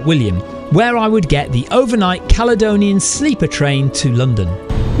Fort William, where I would get the overnight Caledonian sleeper train to London.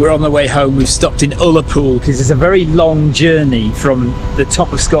 We're on the way home. We've stopped in Ullapool because it's a very long journey from the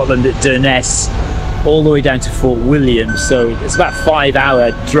top of Scotland at Durness all the way down to Fort William, so it's about a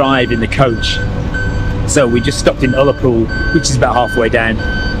 5-hour drive in the coach. So we just stopped in Ullapool, which is about halfway down,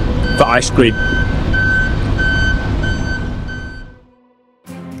 for ice cream.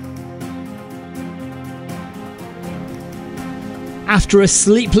 After a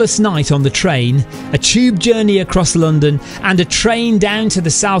sleepless night on the train, a tube journey across London and a train down to the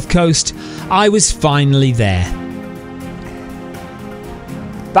south coast, I was finally there.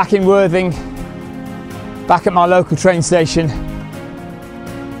 Back in Worthing, back at my local train station,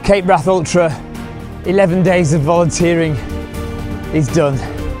 Cape Wrath Ultra, 11 days of volunteering is done.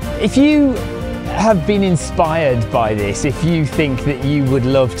 If you have been inspired by this, if you think that you would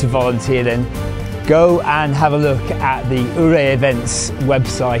love to volunteer, then go and have a look at the Ourea Events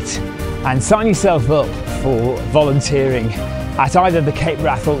website and sign yourself up for volunteering at either the Cape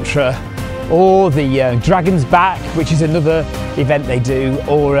Wrath Ultra or the Dragon's Back, which is another event they do,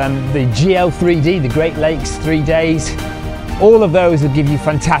 or the GL3D, the Great Lakes 3 days. All of those will give you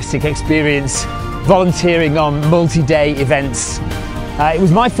fantastic experience volunteering on multi-day events. It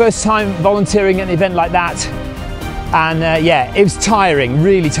was my first time volunteering at an event like that, and yeah, it was tiring,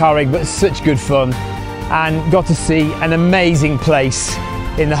 really tiring, but such good fun, and got to see an amazing place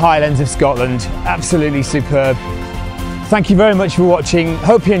in the Highlands of Scotland. Absolutely superb. Thank you very much for watching.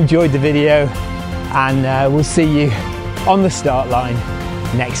 Hope you enjoyed the video, and we'll see you on the start line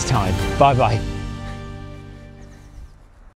next time. Bye bye.